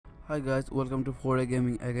Hi guys, welcome to 4A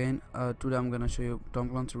Gaming again. Today I'm gonna show you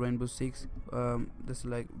Clancy Rainbow Six. This is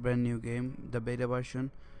like brand new game, the beta version,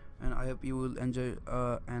 and I hope you will enjoy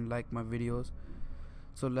and like my videos.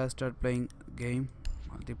 So let's start playing game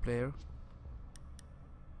multiplayer.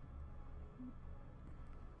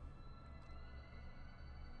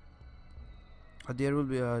 There will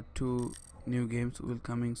be two new games will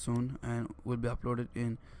coming soon and will be uploaded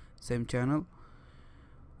in same channel.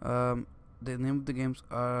 The name of the games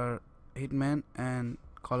are Hitman and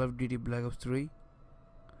Call of Duty Black Ops 3.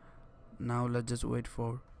 Now let's just wait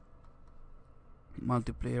for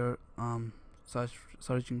multiplayer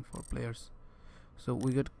searching for players. So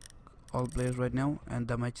we got all players right now and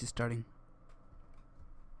the match is starting.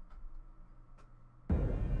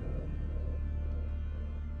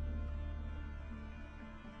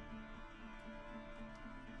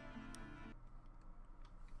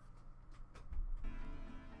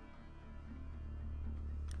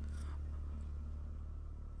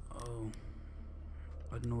 Oh,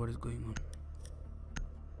 I don't know what is going on.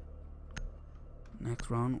 Next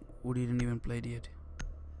round we didn't even play it yet.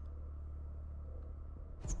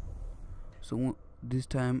 So this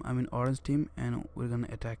time I'm in orange team and we're gonna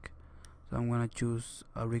attack. So I'm gonna choose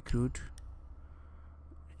a recruit.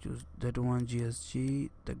 Choose that one,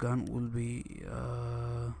 GSG. The gun will be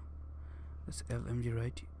this LMG,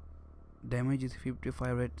 right? Damage is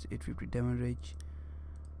 55, red 850 damage.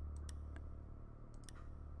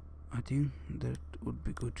 I think that would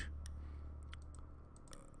be good.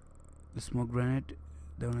 The smoke grenade,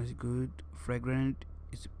 that one is good. Frag grenade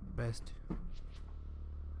is best.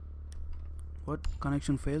 What?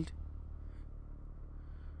 Connection failed?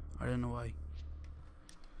 I don't know why.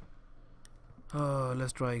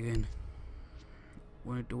 Let's try again.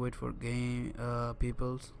 We need to wait for game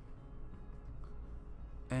peoples,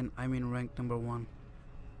 and I'm in rank number 1.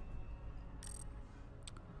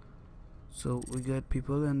 So we get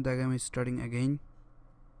people and the game is starting again.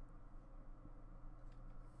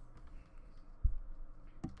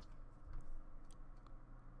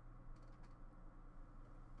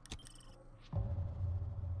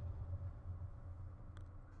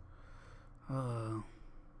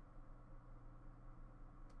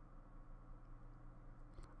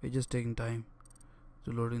 We're just taking time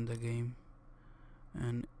to load in the game,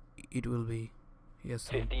 and it will be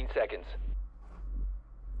 15 seconds.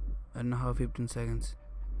 I don't know how 15 seconds.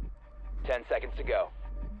 10 seconds to go.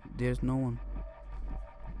 There's no one.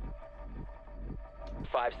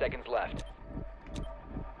 5 seconds left.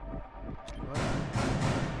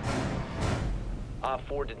 Op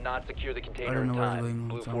 4 did not secure the container in time.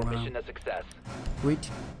 Blue 4 mission a success. Wait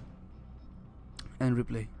and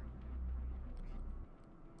replay.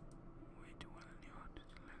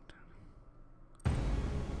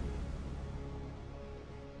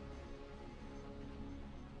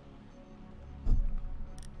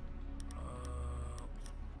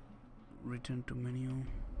 Return to menu.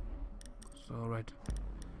 So right,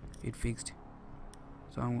 it fixed.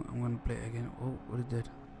 So I'm gonna play again. Oh, what is that?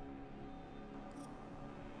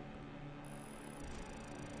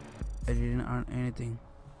 I didn't earn anything.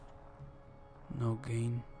 No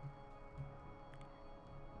gain.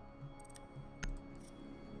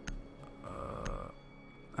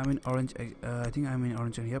 I'm in orange. I think I'm in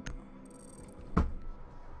orange. Yep.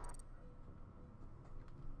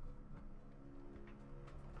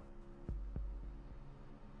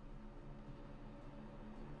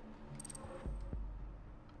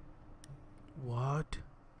 What?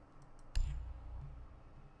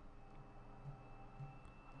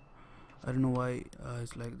 I don't know why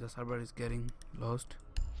it's like the server is getting lost.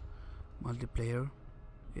 Multiplayer.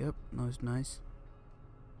 Yep, now it's nice.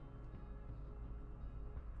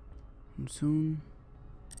 And soon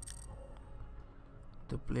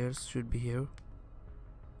the players should be here.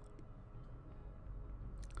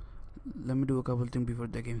 Let me do a couple things before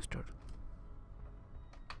the game starts.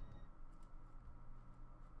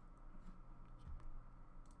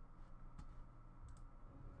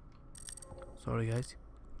 Sorry guys,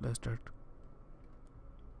 let's start.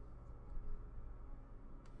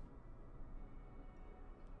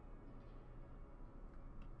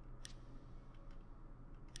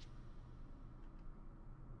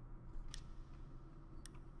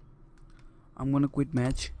 I'm gonna quit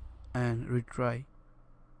match and retry.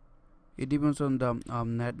 It depends on the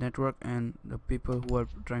network and the people who are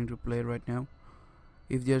trying to play right now.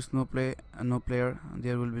 If there's no player,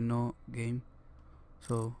 there will be no game.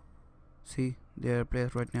 So see, there are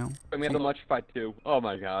players right now. We have the much fight too. Oh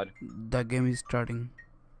my god. The game is starting.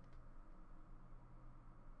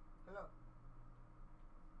 Hello.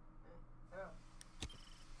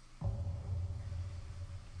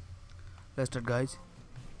 Let's start, guys.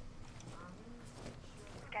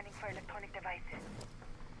 I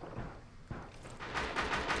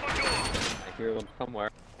hear them somewhere.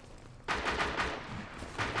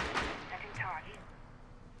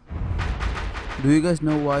 Do you guys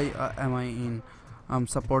know why am I in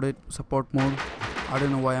support mode? I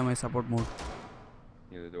don't know why am I support mode.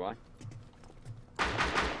 Neither do I.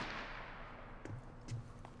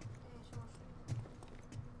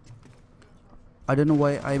 I don't know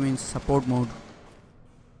why I'm in support mode.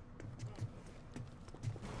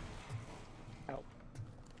 Help.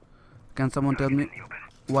 Can someone tell me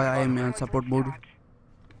why I am in support mode?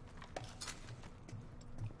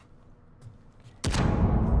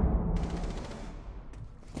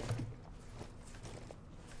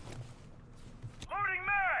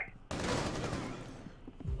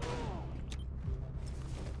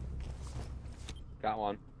 Got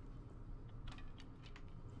one.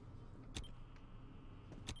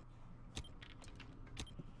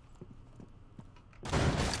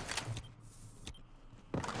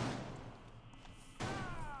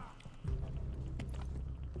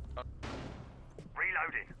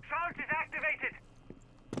 Reloading. Charge is activated.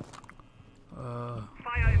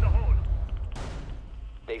 Fire in the hole.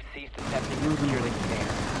 They've ceased attempting to secure the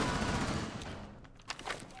container.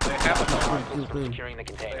 They have a thermite. Hostiles from securing the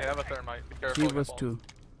container. They have a thermite. Be careful. Give us two.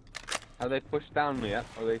 Have they pushed down yet?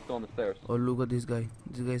 Or are they still on the stairs? Oh, look at this guy.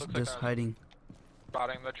 This guy's Looks like just they're hiding.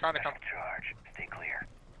 Spotting. They're trying to come. Charge. Stay clear.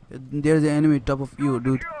 There's an enemy top of you,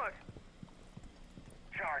 dude. Charge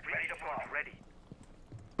ready to fly. Ready.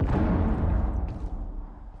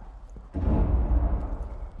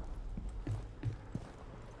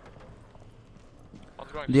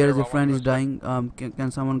 One's going There is a stairwell, friend one's is going dying.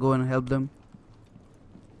 Can someone go and help them?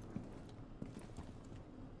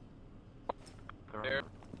 stair.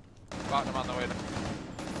 Spotting him on the way.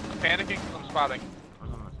 I'm panicking because I'm spotting.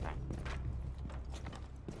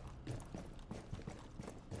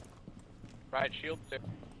 Right, shield. There.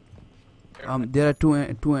 There are two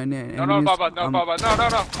enemies. No, Bubba. No,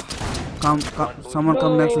 Bubba. No. Come, someone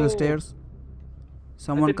come next to the No. stairs. I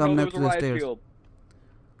Someone didn't come know next to there was the a riot stairs. shield.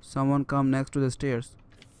 Someone come next to the stairs.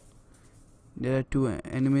 There are two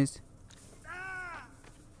enemies.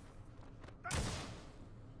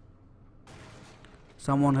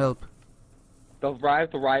 Someone help. The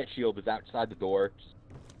riot shield is outside the door.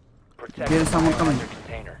 Protect There is the someone coming. biohazard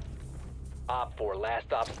container. Op 4, last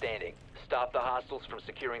stop standing. Stop the hostiles from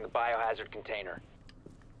securing the biohazard container.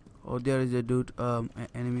 Oh, there is a dude,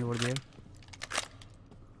 enemy over there.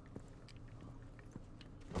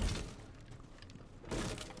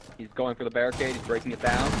 He's going for the barricade. He's breaking it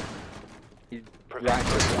down. He's Prevent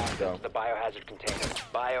grinding further it access though. to the biohazard container.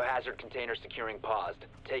 Biohazard container securing paused.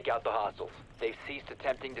 Take out the hostiles. They've ceased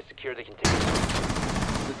attempting to secure the container.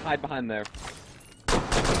 Just hide behind there.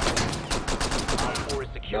 Op 4 is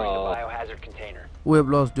securing No. the biohazard container. We have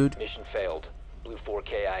lost, dude. Mission failed. Blue 4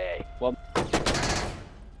 KIA. Well,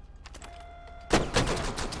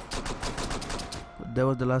 That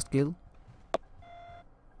was the last kill.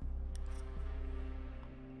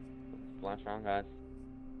 flash round, guys.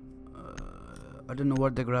 I don't know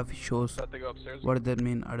what the graphic shows. Let they go upstairs. What does that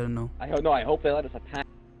mean? I don't know. I hope no. I hope they let us attack.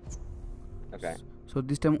 Okay. So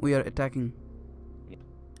this time we are attacking.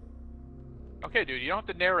 Okay, dude. You don't have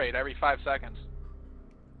to narrate every 5 seconds.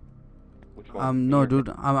 Which one? No, Here.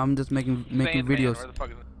 dude. I'm just making Sandman, videos. Where the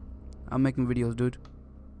fuck is it? I'm making videos, dude.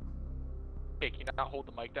 Okay, can you not hold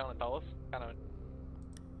the mic down and tell us? Kind of.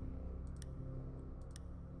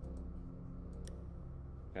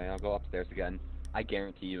 Okay, I'll go upstairs again. I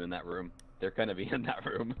guarantee you in that room. They're gonna be in that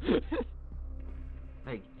room.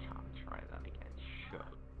 They can't try that again. Sure.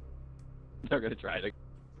 They're gonna try to.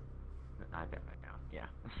 I bet right now. Yeah.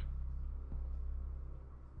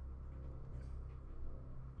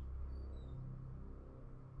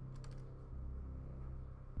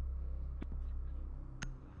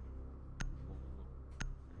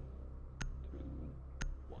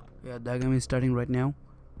 Yeah, the game is starting right now,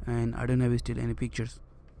 and I don't have still any pictures.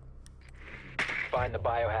 Find the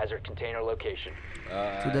biohazard container location.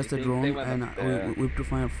 So that's the they drone, went and upstairs. we have to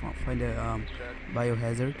find a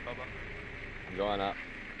biohazard. Bubba. I'm going up.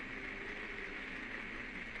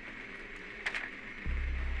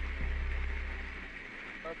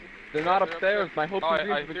 They're not upstairs. My hope Oh, is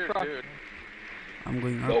I reached the hear truck. dude. I'm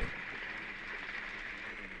going up. Nope.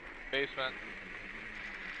 Basement.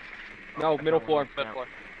 No, middle floor. Mid floor.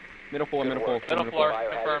 Middle floor. Good Middle floor. work. Middle The floor.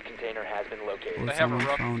 biohazard Confirmed. container has been located. Oh, They have a someone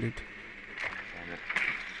rough- found it. Damn it.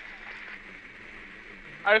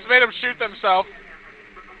 I just made him shoot themselves.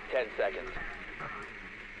 10 seconds.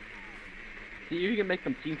 See, you can make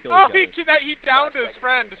them team kill Oh, each he downed his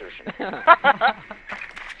friend. Insertion. other.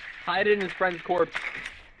 Hide in his friend's corpse.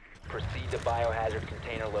 Proceed to biohazard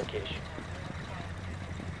container location.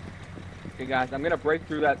 Okay, guys, I'm gonna break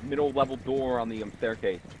through that middle level door on the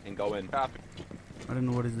staircase and go in. Copy. I don't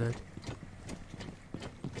know what is that.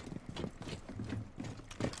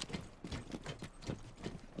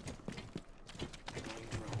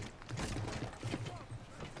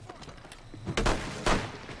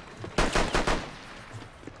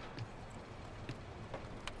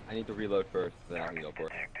 I need to reload first, then I can go for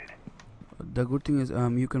it. Detected. The good thing is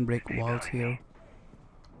you can break walls here.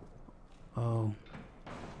 Oh.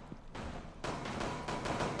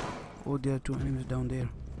 Oh, there are two enemies down there.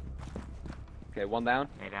 Okay, one down.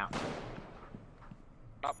 Stay down.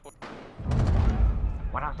 Top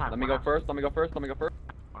One outside. Let me one go outside, first, let me go first, let me go first.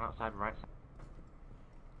 One outside, right side.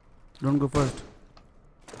 Don't go first.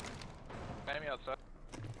 enemy outside.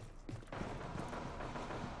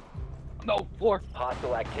 No, floor.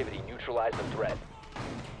 Hostile activity. Neutralize the threat.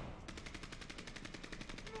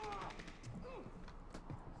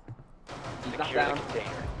 He's not Secure the down.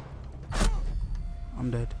 container.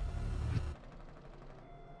 I'm dead.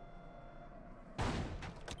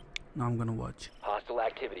 Now I'm gonna watch. Hostile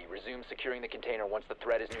activity. Resume securing the container once the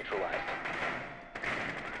threat is neutralized.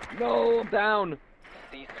 No, I'm down.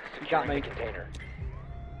 Cease got securing me. the container.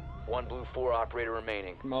 One Blue 4 operator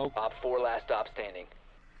remaining. Smoke. Op 4 last stop standing.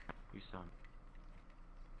 You son.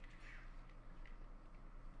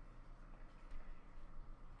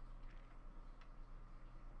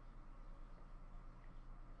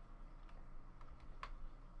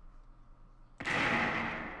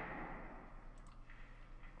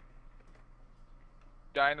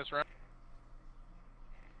 Guy in this room.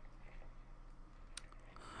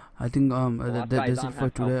 I think last that's guy's it on for half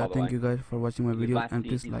health, today. by the Thank way. you guys for watching my He was video, last and to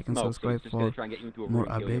please see like the and smoke, so subscribe he's just gonna for try and get you into a room more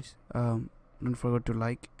and kill you. updates. Don't forget to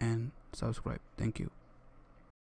like and subscribe. Thank you.